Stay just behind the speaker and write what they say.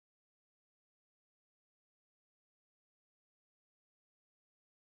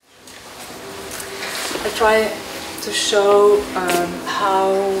try to show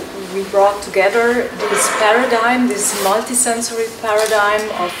how we brought together this paradigm, this multisensory paradigm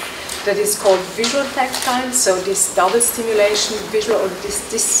that is called visual tactile. So this double stimulation, visual, or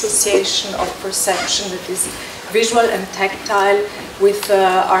this dissociation of perception that is visual and tactile with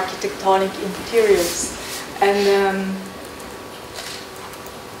architectonic interiors. And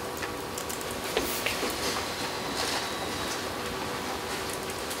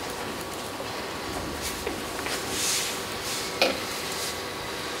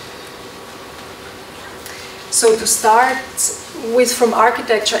so to start with, from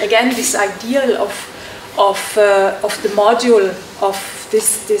architecture, again, this ideal of the module of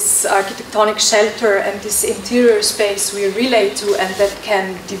this architectonic shelter and this interior space we relate to, and that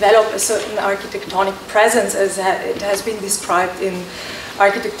can develop a certain architectonic presence, as it has been described in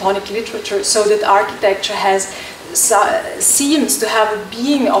architectonic literature, so that architecture seems to have a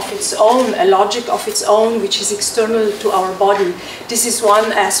being of its own, a logic of its own, which is external to our body. This is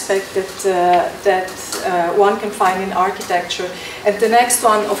one aspect that one can find in architecture. And the next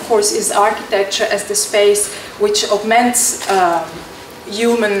one, of course, is architecture as the space which augments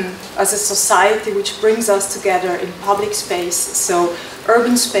human as a society, which brings us together in public space. So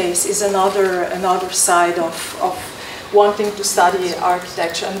urban space is another side of wanting to study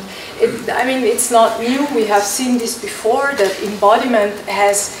architecture. And I mean, it's not new. We have seen this before, that embodiment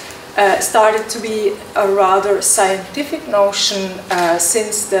has started to be a rather scientific notion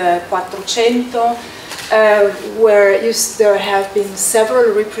since the Quattrocento, where there have been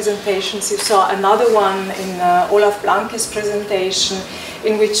several representations. You saw another one in Olaf Blanke's presentation,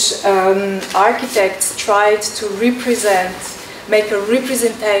 in which architects tried to make a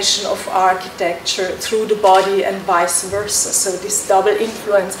representation of architecture through the body and vice versa. So this double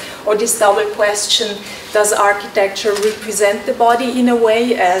influence, or this double question, does architecture represent the body in a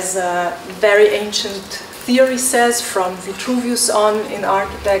way, as a very ancient theory says, from Vitruvius on in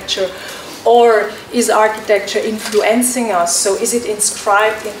architecture, or is architecture influencing us? So is it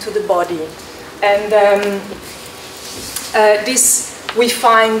inscribed into the body? And this we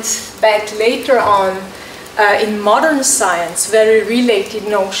find back later on in modern science, very related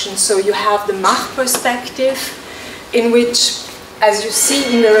notions. So you have the Mach perspective, in which, as you see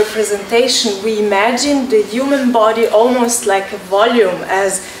in the representation, we imagine the human body almost like a volume,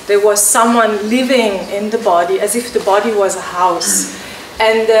 as there was someone living in the body, as if the body was a house.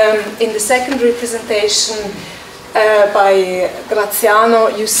 And in the second representation by Graziano,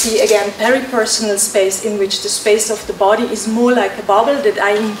 you see again peripersonal space, in which the space of the body is more like a bubble that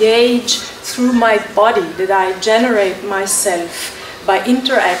I engage through my body, that I generate myself by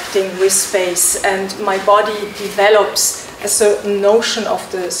interacting with space, and my body develops a certain notion of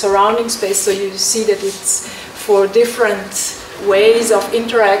the surrounding space. So you see that it's for different ways of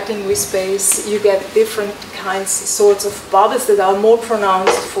interacting with space, you get different sorts of bubbles that are more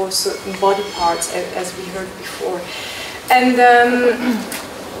pronounced for certain body parts, as we heard before. And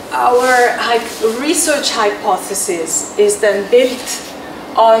our research hypothesis is then built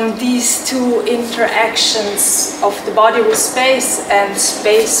on these two interactions of the body with space and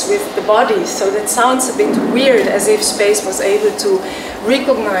space with the body. So that sounds a bit weird, as if space was able to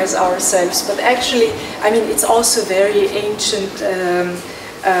recognize ourselves, but actually, I mean, it's also a very ancient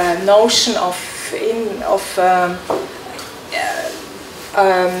notion of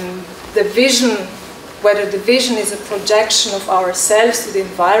the vision, whether the vision is a projection of ourselves to the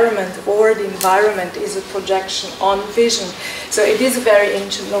environment, or the environment is a projection on vision. So it is a very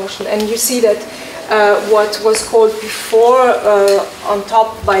ancient notion. And you see that what was called before, on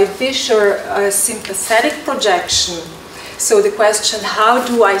top by Vischer, a sympathetic projection. So the question, how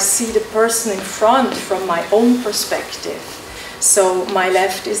do I see the person in front from my own perspective? So my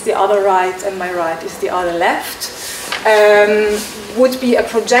left is the other right, and my right is the other left, would be a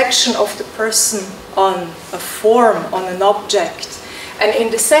projection of the person on a form, on an object. And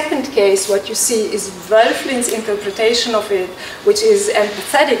in the second case, what you see is Wölflin's interpretation of it, which is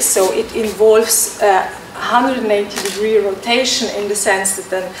empathetic. So it involves 180-degree rotation, in the sense that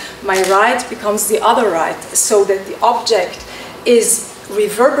then my right becomes the other right, so that the object is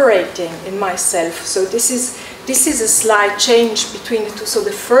reverberating in myself. So this is a slight change between the two. So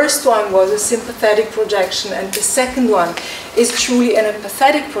the first one was a sympathetic projection, and the second one is truly an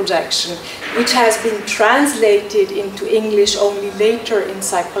empathetic projection, which has been translated into English only later in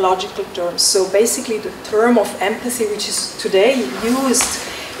psychological terms. So basically the term of empathy, which is today used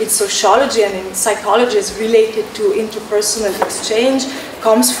in sociology and in psychology is related to interpersonal exchange,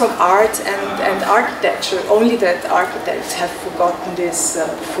 comes from art and architecture, only that architects have forgotten this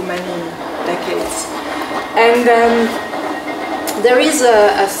for many decades. And There is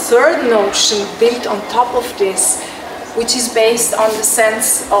a third notion built on top of this, which is based on the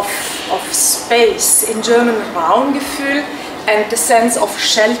sense of space, in German Raumgefühl, and the sense of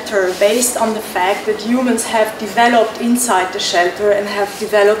shelter, based on the fact that humans have developed inside the shelter and have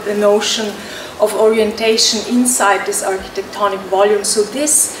developed a notion of orientation inside this architectonic volume. So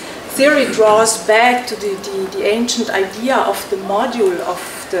this theory draws back to the ancient idea of the module, of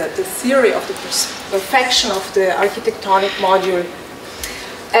the theory of the perfection of the architectonic module.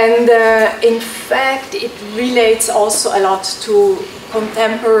 And in fact, it relates also a lot to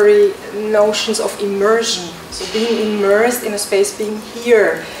contemporary notions of immersion. So being immersed in a space, being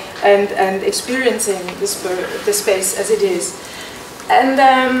here and experiencing the space as it is. And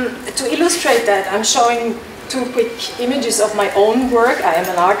to illustrate that, I'm showing two quick images of my own work. I am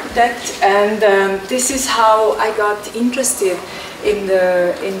an architect, and this is how I got interested in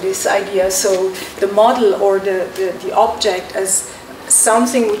this idea. So the model or the object as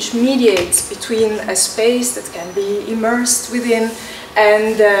something which mediates between a space that can be immersed within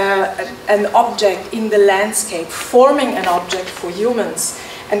and an object in the landscape, forming an object for humans.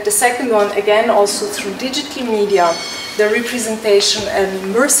 And the second one, again, also through digital media, the representation, an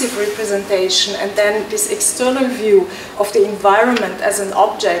immersive representation, and then this external view of the environment as an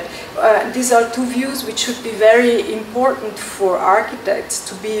object. These are two views which should be very important for architects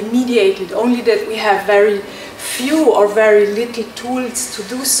to be mediated, only that we have very few or very little tools to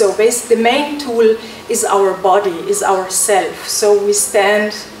do so. Basically, the main tool is our body, is ourself. So we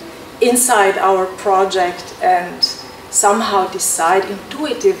stand inside our project and somehow decide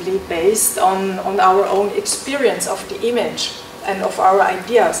intuitively based on our own experience of the image and of our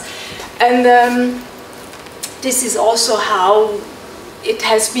ideas. And this is also how it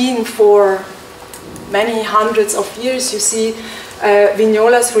has been for many hundreds of years. You see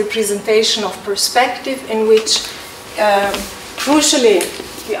Vignola's representation of perspective, in which crucially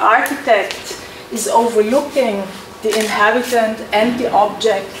the architect is overlooking the inhabitant and the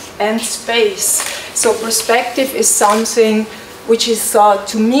object and space. So perspective is something which is thought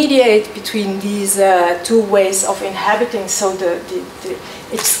to mediate between these two ways of inhabiting. So the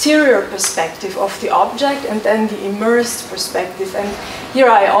exterior perspective of the object and then the immersed perspective. And here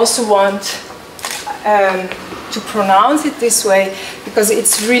I also want to pronounce it this way, because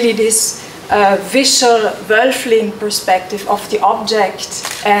it's really this visual Wölflin perspective of the object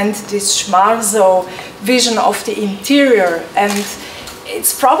and this Schmarzow vision of the interior. And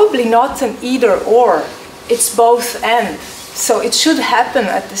it's probably not an either or, it's both and. So it should happen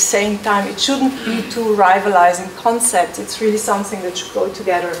at the same time. It shouldn't be two rivalizing concepts. It's really something that should go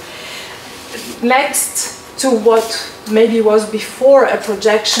together. Next to what maybe was before a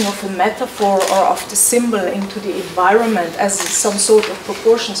projection of a metaphor or of the symbol into the environment as some sort of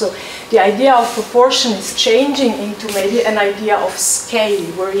proportion. So the idea of proportion is changing into maybe an idea of scale,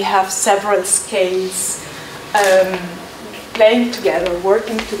 where you have several scales playing together,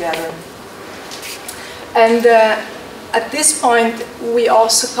 working together. And at this point, we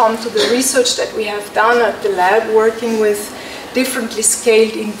also come to the research that we have done at the lab, working with differently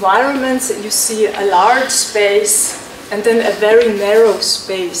scaled environments. You see a large space and then a very narrow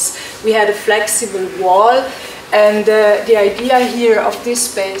space. We had a flexible wall, and the idea here of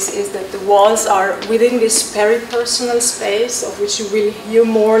this space is that the walls are within this peripersonal space, of which you will hear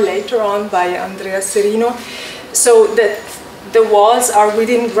more later on by Andrea Serino, so that the walls are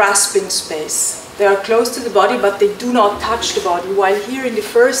within grasping space. They are close to the body, but they do not touch the body, while here in the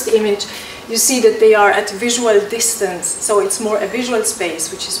first image, you see that they are at visual distance, so it's more a visual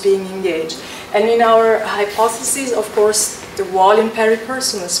space which is being engaged. And in our hypothesis, of course, the wall in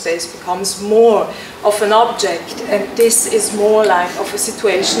peripersonal space becomes more of an object, and this is more like of a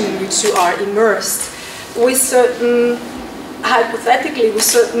situation in which you are immersed, with certain, hypothetically, with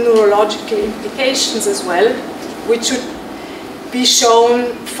certain neurological implications as well, which should be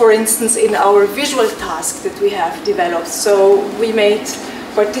shown, for instance, in our visual task that we have developed. So we made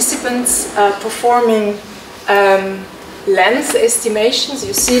participants performing length estimations.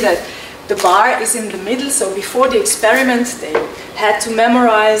 You see that the bar is in the middle, so before the experiment they had to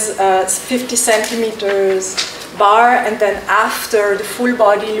memorize 50 centimeters bar, and then after the full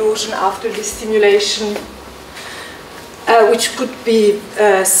body illusion, after the stimulation, which could be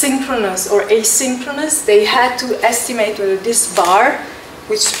synchronous or asynchronous, they had to estimate whether this bar,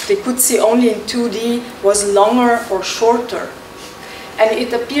 which they could see only in 2D, was longer or shorter. And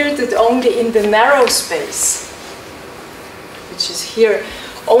it appeared that only in the narrow space, which is here,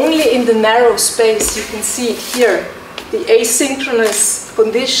 only in the narrow space, you can see here, the asynchronous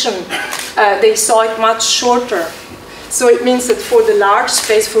condition, they saw it much shorter. So it means that for the large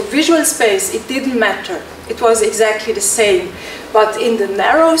space, for visual space, it didn't matter. It was exactly the same. But in the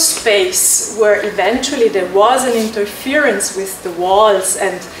narrow space, where eventually there was an interference with the walls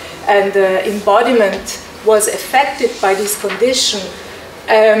and the embodiment was affected by this condition,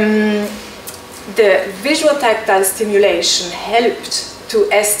 the visual tactile stimulation helped to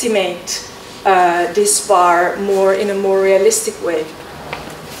estimate this bar in a more realistic way.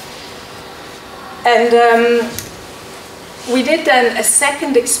 And we did then a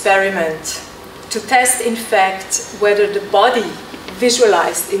second experiment to test, in fact, whether the body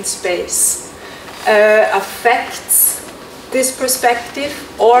visualized in space affects this perspective,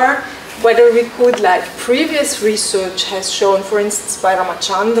 or whether we could, like previous research has shown, for instance by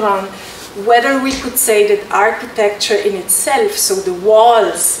Ramachandran, whether we could say that architecture in itself, so the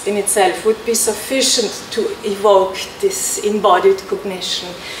walls in itself, would be sufficient to evoke this embodied cognition.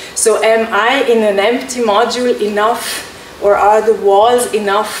 So am I in an empty module enough, or are the walls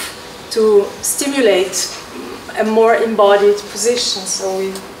enough to stimulate a more embodied position? So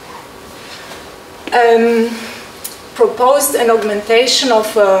we proposed an augmentation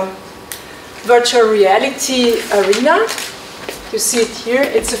of a virtual reality arena. You see it here.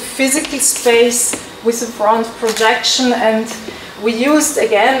 It's a physical space with a front projection, and we used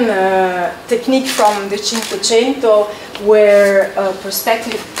again a technique from the Cinquecento, where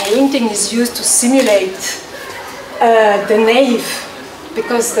perspective painting is used to simulate the nave,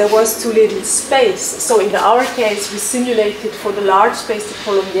 because there was too little space. So in our case, we simulated for the large space the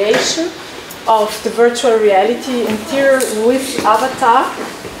prolongation of the virtual reality interior with avatar,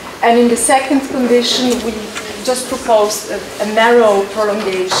 and in the second condition, we just proposed a narrow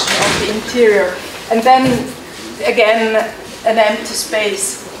prolongation of the interior, and then again an empty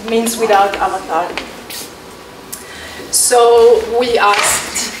space, means without avatar. So we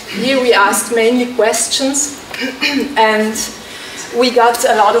asked mainly questions, and we got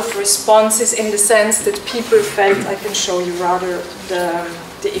a lot of responses in the sense that people felt, I can show you rather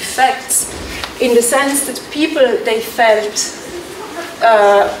the effects, in the sense that people, they felt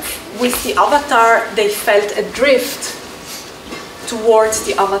with the avatar, they felt a drift towards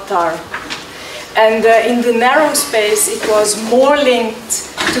the avatar. And in the narrow space, it was more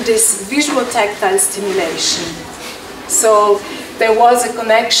linked to this visual tactile stimulation. So there was a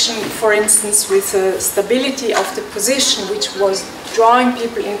connection, for instance, with the stability of the position, which was drawing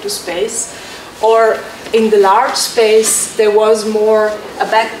people into space. Or in the large space, there was more a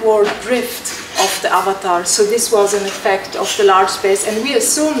backward drift of the avatar. So this was an effect of the large space. And we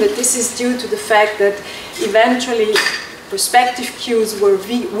assume that this is due to the fact that eventually perspective cues were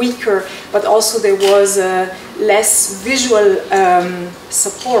weaker, but also there was less visual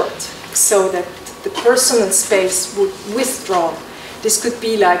support, so that the personal space would withdraw. This could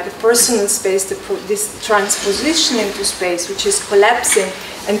be like the personal space, this transposition into space, which is collapsing,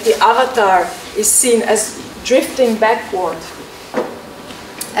 and the avatar is seen as drifting backward.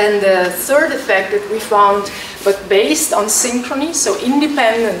 And the third effect that we found, but based on synchrony, so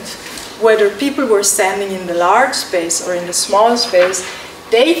independent, whether people were standing in the large space or in the small space,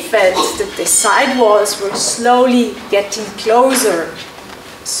 they felt that the side walls were slowly getting closer.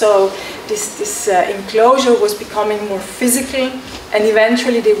 So this enclosure was becoming more physical, and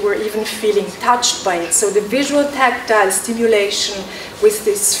eventually they were even feeling touched by it. So the visual tactile stimulation with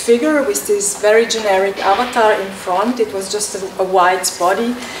this figure, with this very generic avatar in front, it was just a white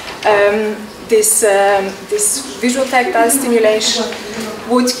body. This visual tactile stimulation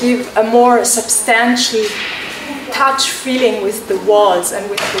would give a more substantial touch feeling with the walls and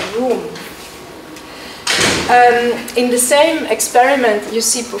with the room. In the same experiment you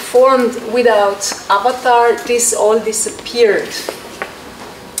see performed without avatar, this all disappeared.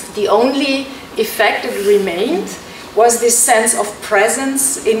 The only effect that remained was this sense of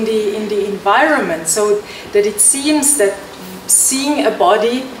presence in the environment, so that it seems that seeing a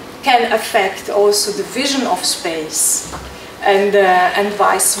body can affect also the vision of space, and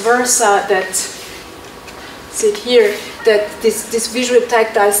vice versa. That, see here, that this visual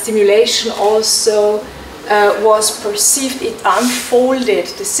tactile stimulation also was perceived, it unfolded,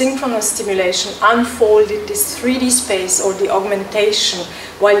 the synchronous stimulation unfolded this 3D space or the augmentation,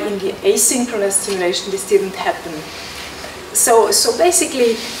 while in the asynchronous stimulation this didn't happen. So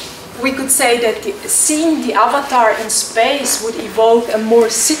basically we could say that seeing the avatar in space would evoke a more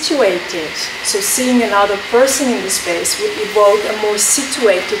situated, so seeing another person in the space would evoke a more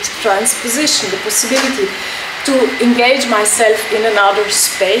situated transposition, the possibility to engage myself in another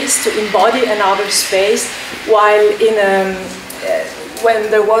space, to embody another space, while when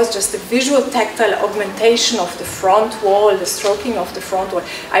there was just a visual tactile augmentation of the front wall, the stroking of the front wall,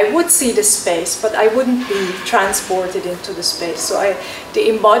 I would see the space, but I wouldn't be transported into the space. So the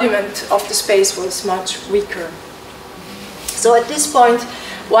embodiment of the space was much weaker. So at this point,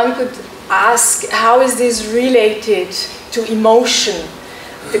 one could ask, how is this related to emotion?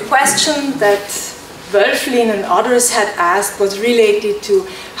 The question that Wölflin and others had asked was related to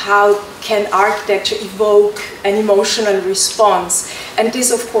how can architecture evoke an emotional response. And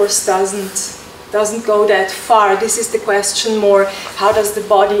this, of course, doesn't go that far. This is the question more, how does the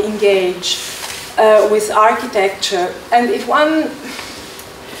body engage with architecture? And if one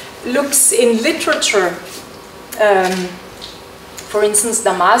looks in literature, for instance,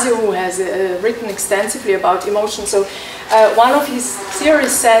 Damasio, who has written extensively about emotion, so one of his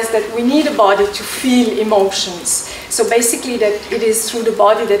theories says that we need a body to feel emotions. So basically that it is through the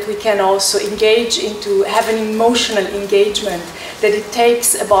body that we can also engage into, have an emotional engagement, that it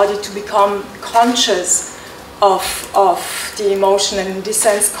takes a body to become conscious of the emotion. And in this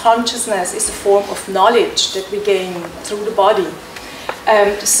sense, consciousness is a form of knowledge that we gain through the body.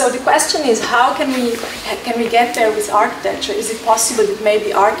 So the question is, how can we get there with architecture? Is it possible that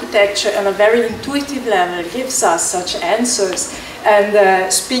maybe architecture on a very intuitive level gives us such answers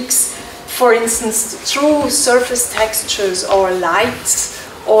and speaks, for instance, through surface textures or lights,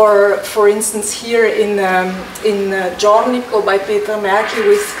 or for instance here in Giornico by Peter Merkel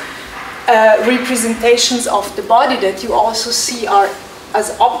with representations of the body that you also see are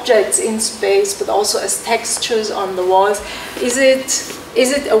as objects in space, but also as textures on the walls. Is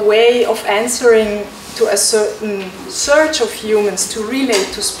it a way of answering to a certain search of humans to relate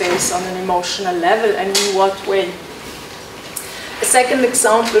to space on an emotional level, and in what way? A second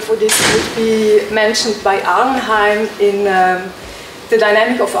example for this would be mentioned by Arnheim in The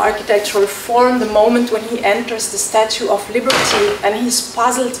Dynamic of Architectural Form, the moment when he enters the Statue of Liberty and he's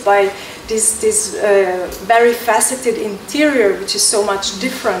puzzled by this very faceted interior, which is so much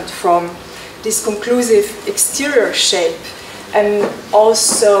different from this conclusive exterior shape, and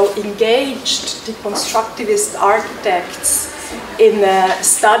also engaged the constructivist architects in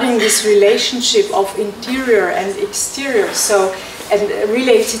studying this relationship of interior and exterior, so, and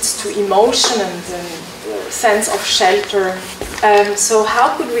related to emotion and sense of shelter. So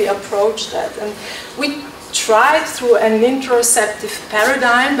how could we approach that? And we tried through an interoceptive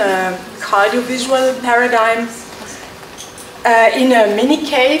paradigm, a cardiovisual paradigm, in a mini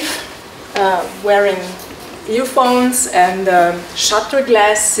cave, wearing earphones and shutter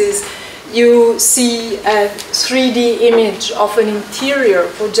glasses. You see a 3D image of an interior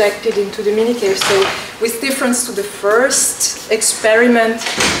projected into the mini cave. So with difference to the first experiment,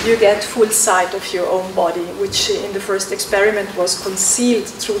 you get full sight of your own body, which in the first experiment was concealed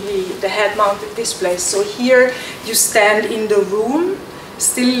through the head-mounted display. So here you stand in the room,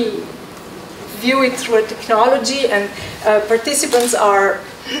 still view it through a technology, and participants are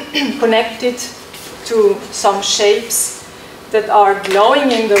connected to some shapes that are glowing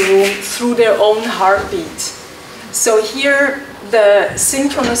in the room through their own heartbeat. So here the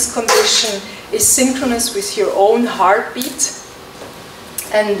synchronous condition is synchronous with your own heartbeat.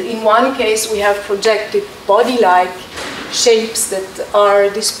 And in one case we have projected body-like shapes that are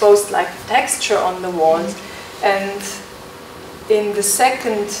disposed like texture on the walls. And in the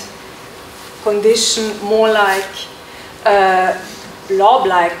second condition, more like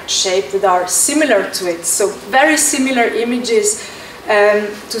blob-like shape that are similar to it. So very similar images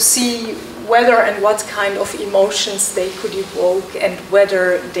to see whether and what kind of emotions they could evoke and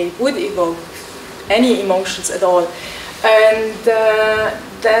whether they would evoke any emotions at all. And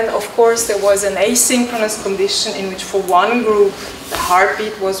then, of course, there was an asynchronous condition in which for one group the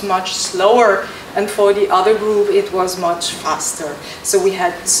heartbeat was much slower, and for the other group it was much faster. So we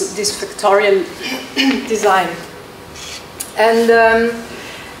had this factorial design. And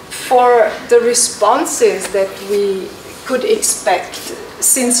for the responses that we could expect,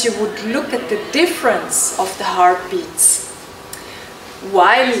 since you would look at the difference of the heartbeats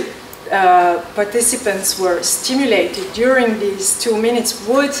while participants were stimulated during these 2 minutes,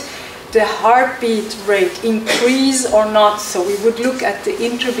 would the heartbeat rate increase or not? So we would look at the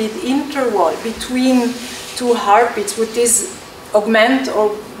interbeat interval between two heartbeats. Would this augment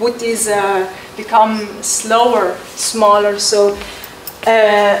or would this become slower, smaller? So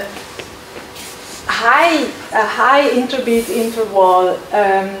a high interbeat interval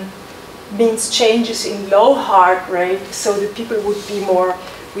means changes in low heart rate, so that people would be more,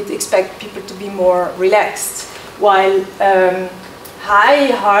 we'd expect people to be more relaxed, while high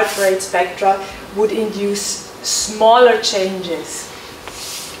heart rate spectra would induce smaller changes,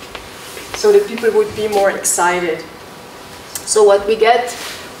 so that people would be more excited. So what we get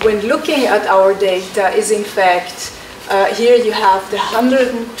when looking at our data is, in fact, here you have the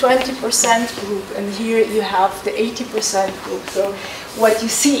 120% group, and here you have the 80% group. So what you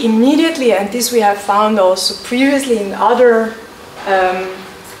see immediately, and this we have found also previously in other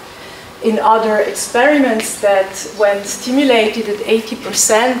experiments, that when stimulated at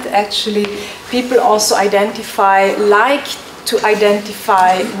 80%, actually people also like to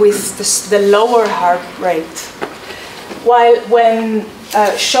identify with the lower heart rate. While when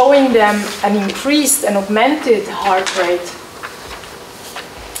showing them an increased and augmented heart rate,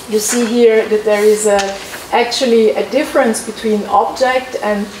 you see here that there is actually a difference between object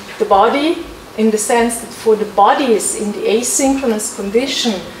and the body, in the sense that for the bodies in the asynchronous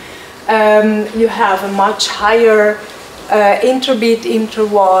condition, you have a much higher interbeat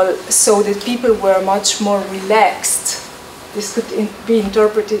interval, so that people were much more relaxed. This could be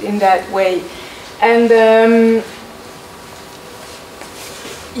interpreted in that way. And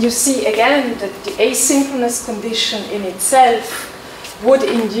you see again that the asynchronous condition in itself would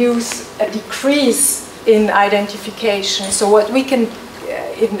induce a decrease in identification. So what we can,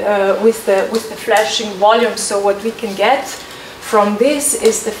 with the flashing volume, so what we can get from this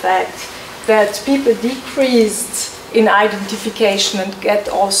is the fact that people decreased in identification and get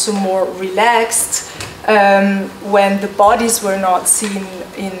also more relaxed when the bodies were not seen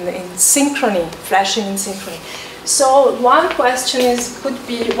in synchrony, flashing in synchrony. So one question could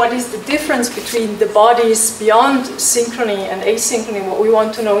be, what is the difference between the bodies beyond synchrony and asynchrony? What we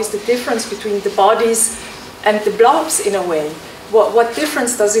want to know is the difference between the bodies and the blobs in a way. What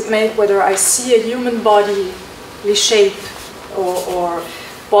difference does it make whether I see a human bodily shape or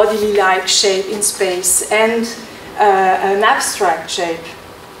bodily-like shape in space and an abstract shape?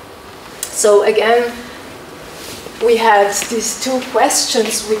 So again, we had these two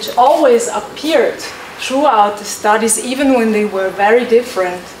questions which always appeared throughout the studies, even when they were very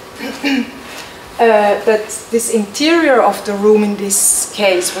different. But this interior of the room in this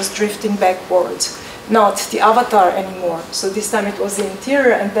case was drifting backwards, not the avatar anymore. So this time it was the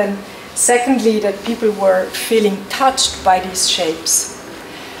interior, and then secondly, that people were feeling touched by these shapes.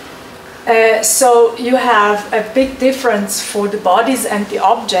 So you have a big difference for the bodies and the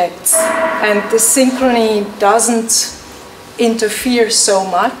objects, and the synchrony doesn't interfere so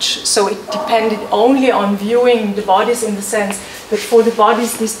much, so it depended only on viewing the bodies, in the sense that for the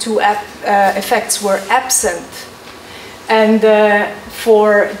bodies these two effects were absent, and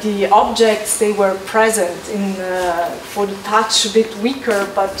for the objects they were present. For the touch a bit weaker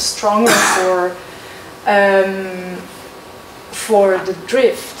but stronger for the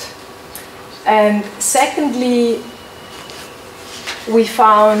drift. And secondly, we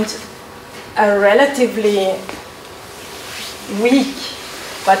found a relatively weak,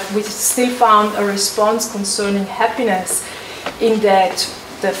 but we still found a response concerning happiness, in that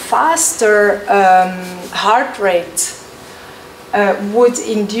the faster heart rate would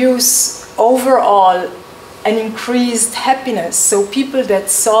induce overall an increased happiness. So people that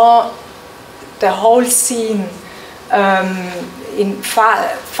saw the whole scene in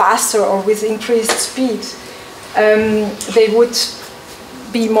faster or with increased speed, they would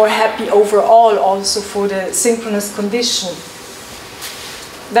be more happy overall, also for the synchronous condition.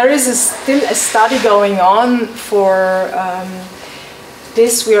 There is still a study going on for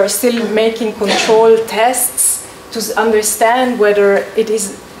this. We are still making control tests to understand whether it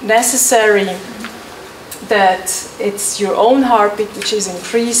is necessary that it's your own heartbeat which is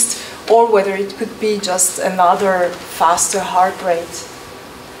increased, or whether it could be just another faster heart rate.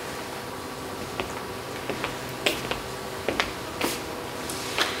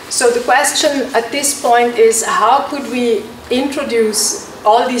 So the question at this point is, how could we introduce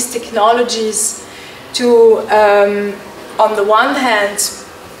all these technologies to, on the one hand,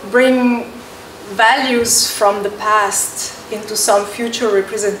 bring values from the past into some future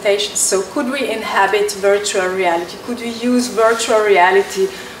representations? So could we inhabit virtual reality? Could we use virtual reality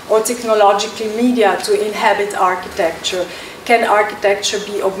or technological media to inhabit architecture? Can architecture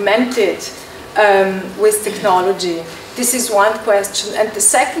be augmented with technology? This is one question. And the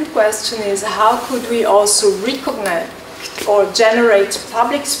second question is, how could we also recognize or generate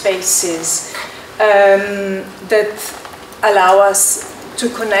public spaces that allow us to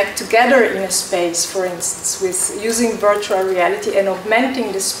connect together in a space, for instance, with using virtual reality and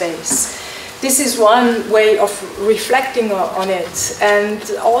augmenting the space? This is one way of reflecting on it. And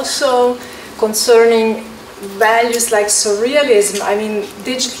also concerning values like surrealism, I mean,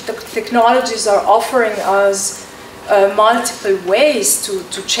 digital technologies are offering us multiple ways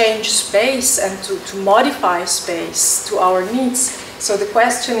to change space and to modify space to our needs. So the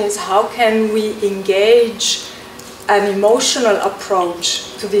question is, how can we engage an emotional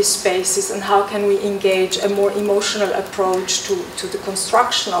approach to these spaces, and how can we engage a more emotional approach to the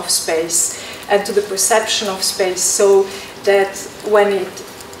construction of space? and to the perception of space, so that when it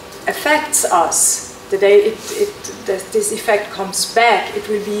affects us, the day this effect comes back, it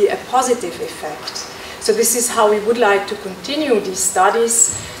will be a positive effect. So this is how we would like to continue these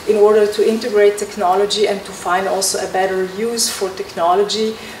studies in order to integrate technology and to find also a better use for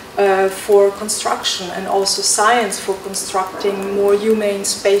technology for construction, and also science for constructing more humane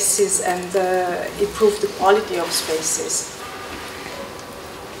spaces and improve the quality of spaces.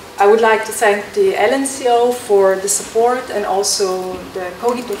 I would like to thank the LNCO for the support, and also the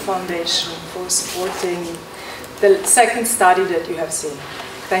Cogito Foundation for supporting the second study that you have seen.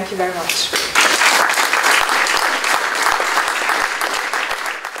 Thank you very much.